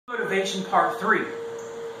Motivation Part 3.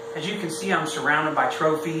 As you can see, I'm surrounded by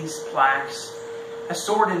trophies, plaques, a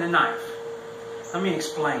sword and a knife. Let me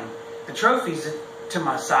explain. The trophies to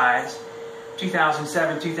my sides,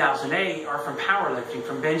 2007, 2008, are from powerlifting,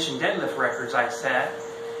 from bench and deadlift records I set,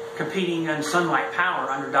 competing in Sunlight Power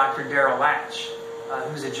under Dr. Daryl Latch,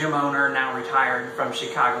 who's a gym owner, now retired, from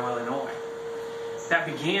Chicago, Illinois. That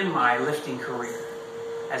began my lifting career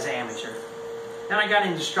as an amateur. Then I got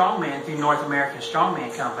into Strongman through North American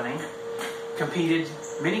Strongman Company, competed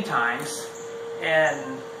many times,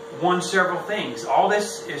 and won several things. All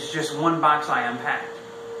this is just one box I unpacked.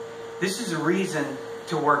 This is a reason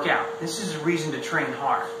to work out. This is a reason to train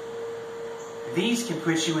hard. These can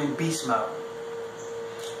put you in beast mode.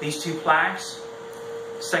 These two plaques,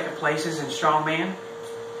 second places in Strongman.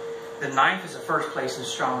 The knife is a first place in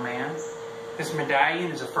Strongman. This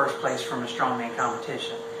medallion is a first place from a Strongman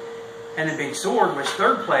competition. And the big sword was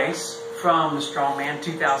third place from the Strongman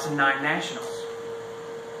 2009 Nationals.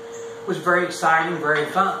 It was very exciting, very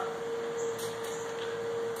fun.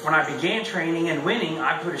 When I began training and winning,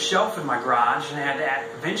 I put a shelf in my garage and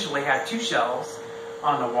eventually had 2 shelves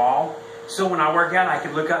on the wall. So when I work out, I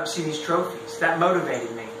could look up and see these trophies. That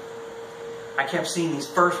motivated me. I kept seeing these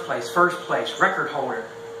first place, record holder.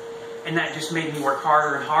 And that just made me work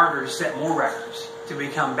harder and harder to set more records, to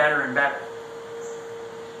become better and better.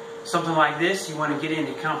 Something like this, you want to get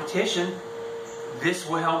into competition, this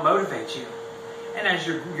will help motivate you. And as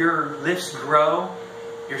your lifts grow,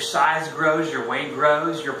 your size grows, your weight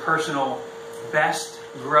grows, your personal best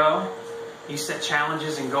grow, you set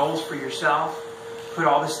challenges and goals for yourself, put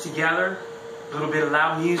all this together, a little bit of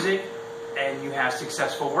loud music, and you have a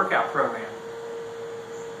successful workout program.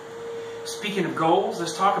 Speaking of goals,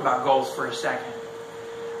 let's talk about goals for a second.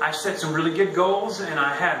 I've set some really good goals, and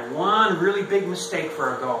I had one really big mistake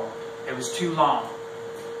for a goal. It was too long.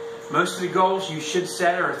 Most of the goals you should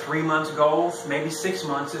set are 3-month goals, maybe 6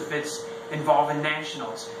 months if it's involving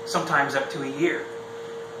nationals, sometimes up to a year.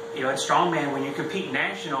 You know, at Strongman, when you compete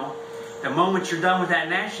national, the moment you're done with that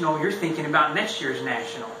national, you're thinking about next year's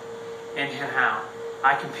national and how.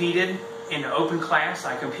 I competed in the open class,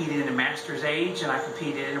 I competed in the master's age, and I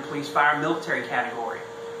competed in the police, fire, military category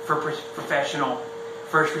for professional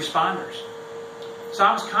first responders. So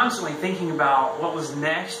I was constantly thinking about what was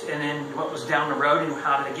next and then what was down the road and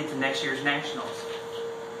how did I get to next year's nationals.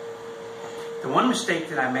 The one mistake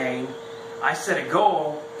that I made, I set a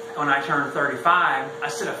goal when I turned 35. I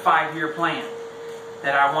set a 5-year plan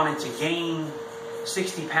that I wanted to gain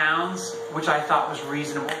 60 pounds, which I thought was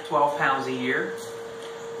reasonable, 12 pounds a year.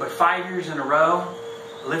 But 5 years in a row,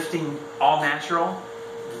 lifting all natural,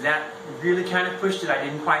 that really kind of pushed it. I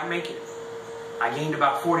didn't quite make it. I gained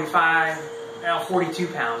about 42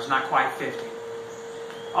 pounds, not quite 50.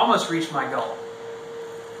 Almost reached my goal.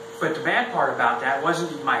 But the bad part about that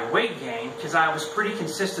wasn't my weight gain, because I was pretty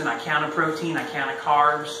consistent. I counted protein, I counted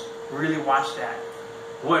carbs, really watched that.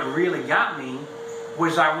 What really got me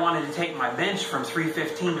was I wanted to take my bench from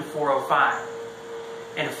 315 to 405.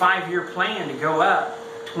 And a 5-year plan to go up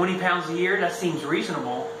 20 pounds a year, that seems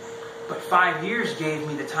reasonable. But 5 years gave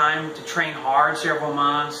me the time to train hard, several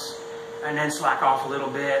months, and then slack off a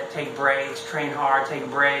little bit, take breaks, train hard, take a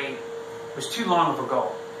break. It was too long of a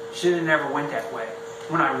goal. Should have never went that way.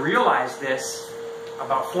 When I realized this,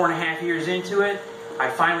 about 4.5 years into it,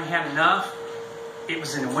 I finally had enough. It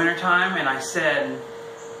was in the wintertime, and I said,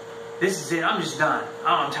 this is it, I'm just done.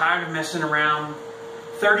 I'm tired of messing around.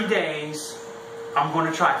 30 days, I'm going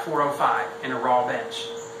to try 405 in a raw bench.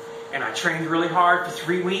 And I trained really hard for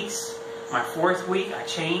 3 weeks. My 4th week, I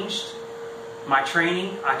changed my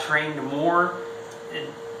training. I trained more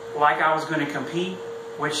like I was going to compete,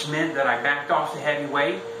 which meant that I backed off the heavy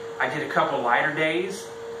weight. I did a couple lighter days.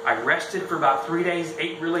 I rested for about 3 days,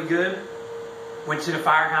 ate really good. Went to the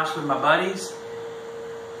firehouse with my buddies.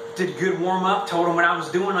 Did a good warm-up, told them what I was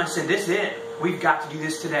doing. I said, this is it. We've got to do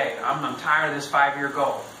this today. I'm tired of this 5-year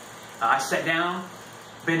goal. I sat down,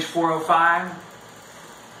 bench 405.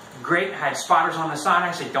 Great, I had spotters on the side.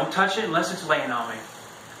 I said, don't touch it unless it's laying on me.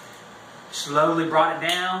 Slowly brought it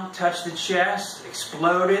down, touched the chest,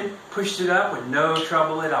 exploded, pushed it up with no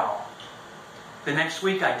trouble at all. The next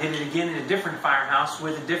week I did it again in a different firehouse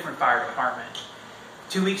with a different fire department.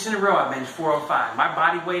 2 weeks in a row I benched 405. My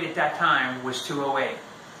body weight at that time was 208.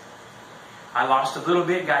 I lost a little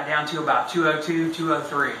bit, got down to about 202,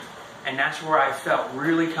 203. And that's where I felt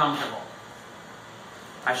really comfortable.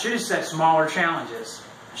 I should have set smaller challenges.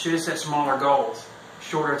 I should have set smaller goals,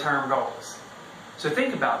 shorter term goals. So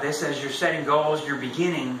think about this as you're setting goals, you're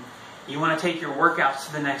beginning, you want to take your workouts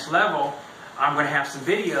to the next level. I'm going to have some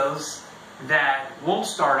videos that won't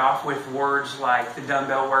start off with words like the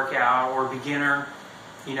dumbbell workout or beginner.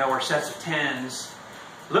 you know, or sets of 10s,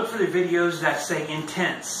 look for the videos that say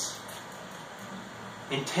intense.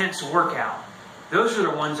 Intense workout. Those are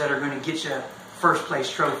the ones that are going to get you first place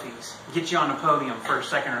trophies. Get you on the podium first,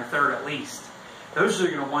 second, or third at least. Those are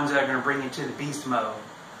the ones that are going to bring you to the beast mode.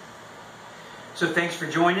 So thanks for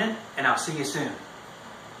joining, and I'll see you soon.